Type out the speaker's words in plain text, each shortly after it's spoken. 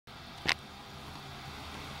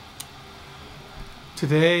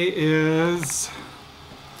Today is,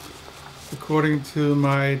 according to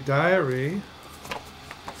my diary,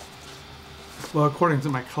 well, according to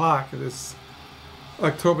my clock, it is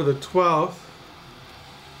October the 12th,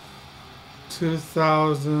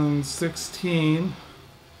 2016.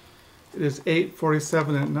 It is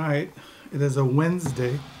 8:47 at night. It is a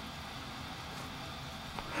Wednesday.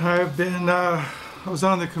 I was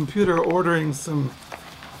on the computer ordering some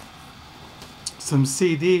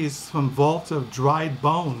CDs from Vault of Dried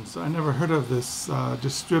Bones. I never heard of this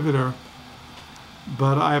distributor,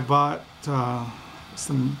 but I bought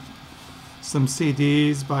some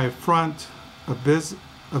CDs by Front,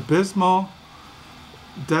 Abysmal,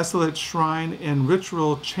 Desolate Shrine, and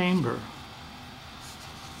Ritual Chamber.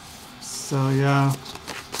 So yeah,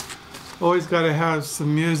 always got to have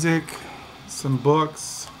some music, some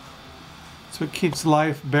books. It's what keeps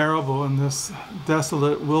life bearable in this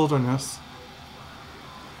desolate wilderness.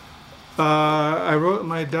 I wrote in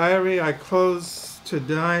my diary, I close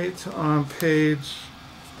tonight on page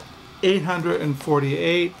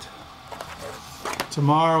 848.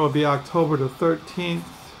 Tomorrow will be October the 13th,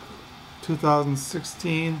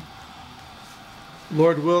 2016.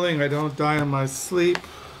 Lord willing, I don't die in my sleep.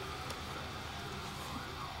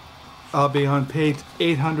 I'll be on page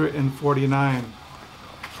 849.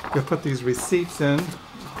 I'll put these receipts in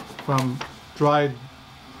from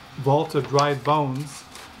Vault of Dried Bones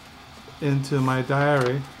into my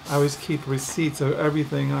diary. I always keep receipts of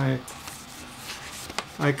everything I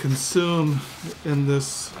consume in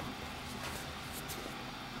this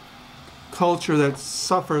culture that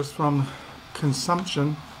suffers from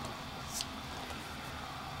consumption.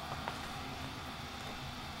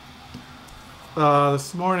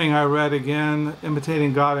 This morning I read again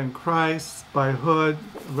Imitating God in Christ by Hood.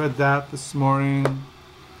 I read that this morning.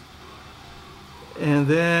 And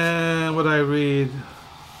then what I read?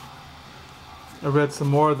 I read some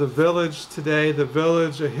more of The Village today. The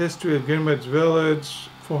Village, A History of Greenwich Village,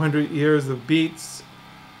 400 Years of Beats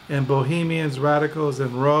and Bohemians, Radicals,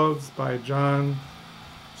 and Rogues by Joan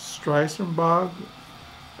Strausbaugh.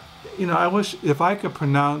 You know, I wish if I could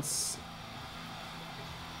pronounce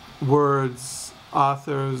words,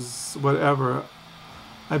 authors, whatever,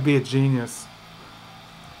 I'd be a genius.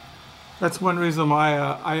 That's one reason why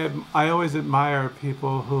I always admire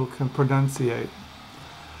people who can pronunciate.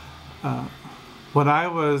 When I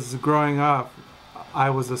was growing up, I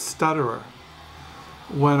was a stutterer.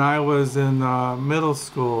 When I was in middle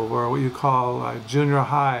school, or what you call junior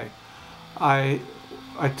high, I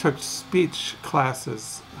took speech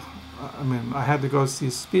classes. I mean, I had to go see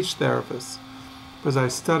speech therapists because I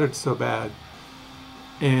stuttered so bad.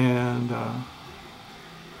 And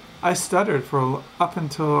I stuttered for up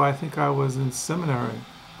until I think I was in seminary.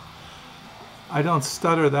 I don't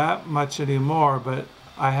stutter that much anymore, but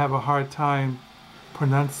I have a hard time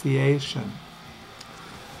pronunciation.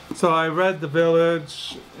 So I read The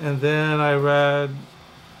Village, and then I read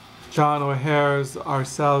John O'Hare's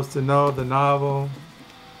Ourselves to Know, the novel.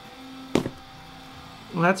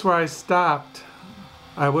 And that's where I stopped.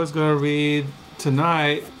 I was going to read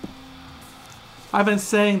tonight. I've been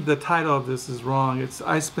saying the title of this is wrong.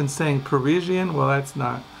 I've been saying Parisian. Well, that's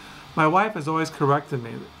not. My wife has always corrected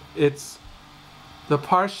me. It's The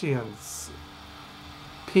Parisians.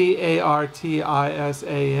 Partisans.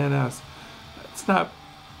 It's not.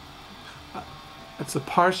 It's The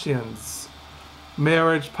Parisians.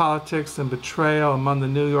 Marriage, Politics, and Betrayal Among the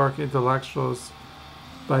New York Intellectuals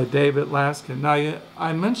by David Laskin. Now,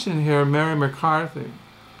 I mentioned here Mary McCarthy,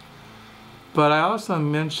 but I also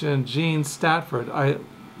mentioned Jean Stratford. I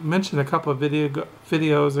mentioned a couple of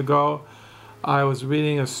videos ago, I was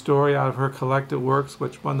reading a story out of her collected works,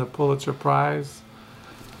 which won the Pulitzer Prize.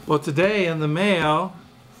 Well, today in the mail,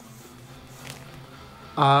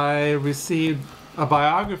 I received a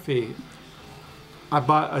biography. I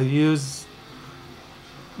bought a used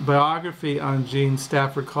biography on Jean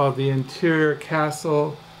Stratford called The Interior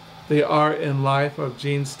Castle, The Art and Life of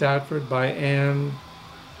Jean Stratford by Anne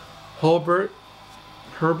Herbert.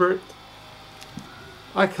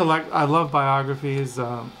 I love biographies.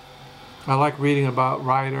 I like reading about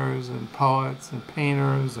writers and poets and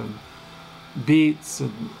painters and beats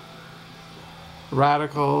and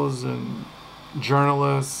radicals and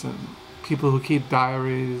journalists and people who keep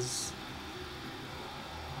diaries.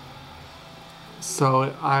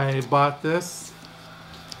 So I bought this,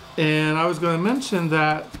 and I was going to mention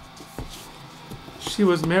that she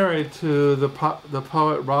was married to the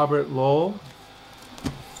poet Robert Lowell.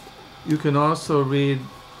 You can also read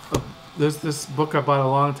this book I bought a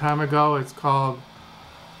long time ago. It's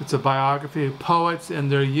a biography of poets in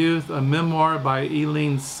their youth, a memoir by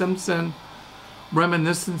Eileen Simpson.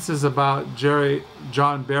 reminiscences about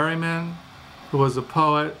John Berryman, who was a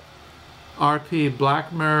poet, R.P.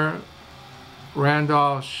 Blackmer,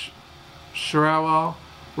 Randolph Sherwell,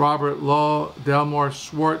 Robert Lowell, Delmore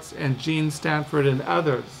Schwartz, and Gene Stanford, and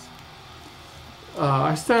others.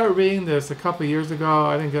 I started reading this a couple years ago.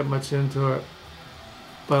 I didn't get much into it,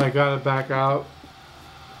 but I got it back out.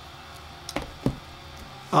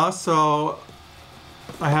 Also,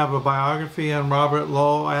 I have a biography on Robert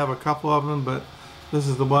Lowell. I have a couple of them, but this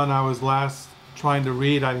is the one I was last trying to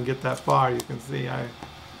read. I didn't get that far. You can see I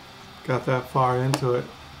got that far into it.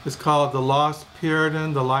 It's called The Lost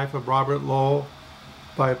Puritan, The Life of Robert Lowell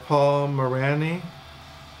by Paul Morani.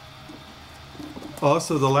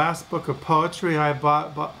 Also, the last book of poetry I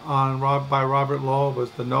bought by Robert Lowell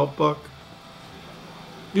was The Notebook.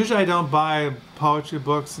 Usually I don't buy poetry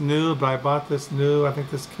books new, but I bought this new. I think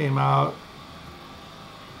this came out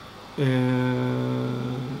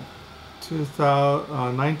in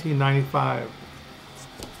 1995.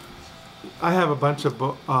 I have a bunch of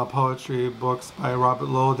poetry books by Robert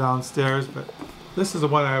Lowell downstairs, but this is the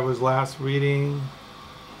one I was last reading.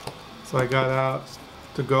 So I got out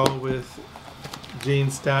to go with Gene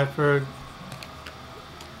Stanford.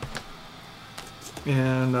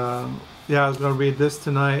 And yeah, I was going to read this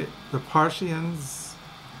tonight. The Parthians,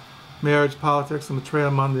 Marriage, Politics, and Betrayal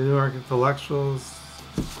Among the New York Intellectuals.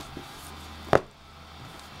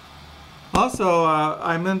 Also,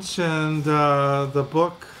 I mentioned the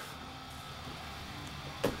book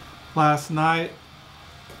last night,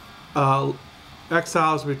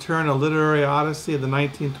 Exile's Return, A Literary Odyssey of the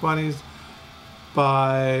 1920s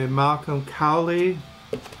by Malcolm Cowley.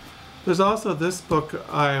 There's also this book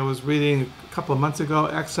I was reading a couple of months ago,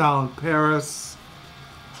 Exile in Paris.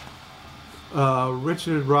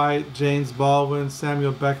 Richard Wright, James Baldwin,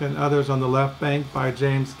 Samuel Beckett, and others on the left bank by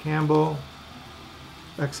James Campbell.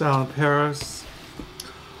 Exile in Paris.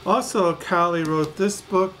 Also, Cowley wrote this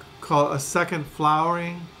book called A Second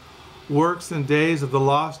Flowering, Works and Days of the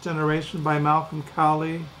Lost Generation by Malcolm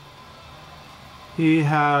Cowley. He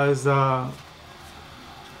has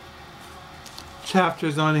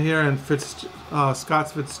chapters on here in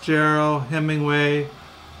Scott Fitzgerald, Hemingway,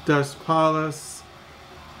 Douglas Paulus,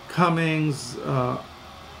 Cummings,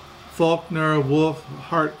 Faulkner, Wolfe,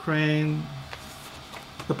 Hart Crane.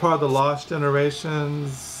 The part of the Lost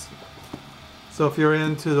Generations. So if you're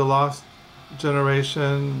into the Lost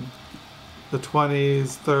Generation, the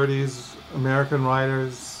 20s, 30s, American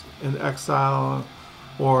writers in exile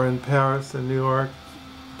or in Paris and New York,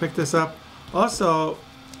 pick this up. Also,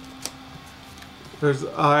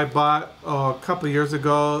 I bought a couple years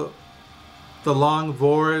ago The Long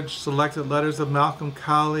Voyage, Selected Letters of Malcolm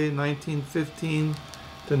Cowley, 1915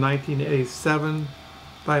 to 1987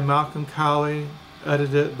 by Malcolm Cowley,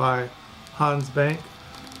 edited by Hans Bank.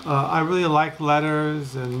 I really like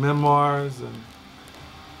letters and memoirs,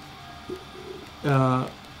 and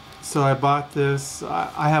so I bought this.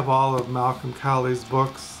 I have all of Malcolm Cowley's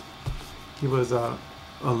books. He was a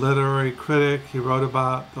literary critic. He wrote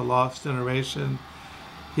about the Lost Generation.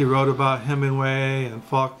 He wrote about Hemingway and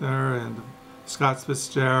Faulkner and Scott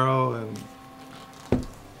Fitzgerald and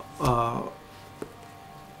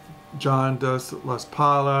John Dos Las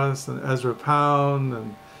Palmas and Ezra Pound,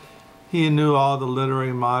 and he knew all the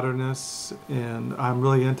literary modernists, and I'm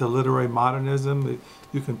really into literary modernism.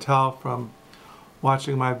 You can tell from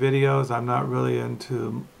watching my videos, I'm not really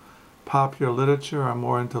into popular literature. I'm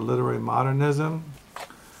more into literary modernism,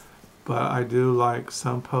 but I do like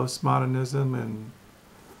some postmodernism and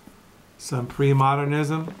some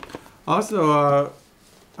pre-modernism. Also,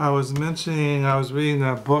 I was reading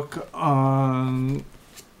that book on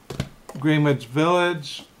Greenwich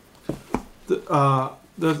Village.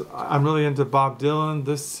 I'm really into Bob Dylan.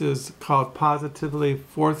 This is called Positively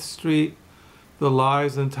 4th Street, The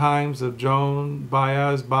Lives and Times of Joan,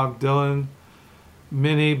 Baez, Bob Dylan,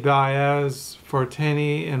 Minnie Baez,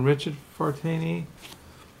 Fortini, and Richard Fortini.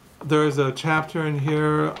 There's a chapter in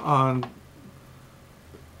here on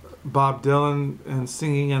Bob Dylan and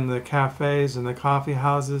singing in the cafes and the coffee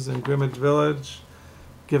houses in Greenwich Village,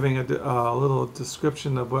 giving a little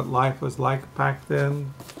description of what life was like back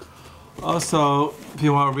then. Also, if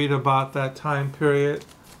you want to read about that time period,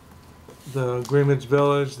 the Greenwich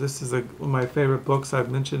Village, this is one of my favorite books.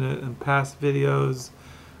 I've mentioned it in past videos.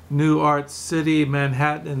 New Art City,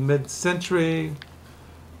 Manhattan in mid-century.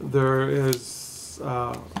 There is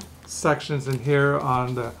sections in here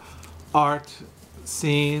on the art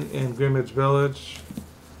scene in Greenwich Village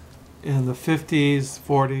in the 50s,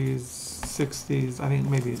 40s, 60s, I think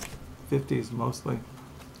maybe 50s mostly.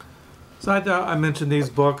 So I thought I mentioned these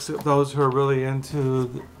books, those who are really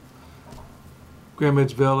into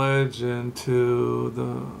Greenwich Village, into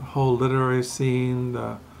the whole literary scene,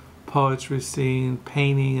 the poetry scene,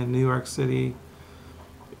 painting in New York City.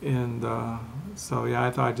 And so yeah,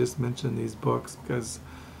 I thought I'd just mention these books because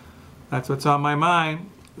that's what's on my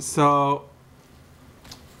mind. So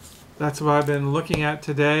that's what I've been looking at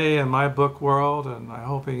today in my book world, and I'm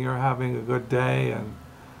hoping you're having a good day. And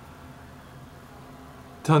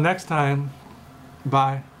till next time,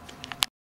 bye.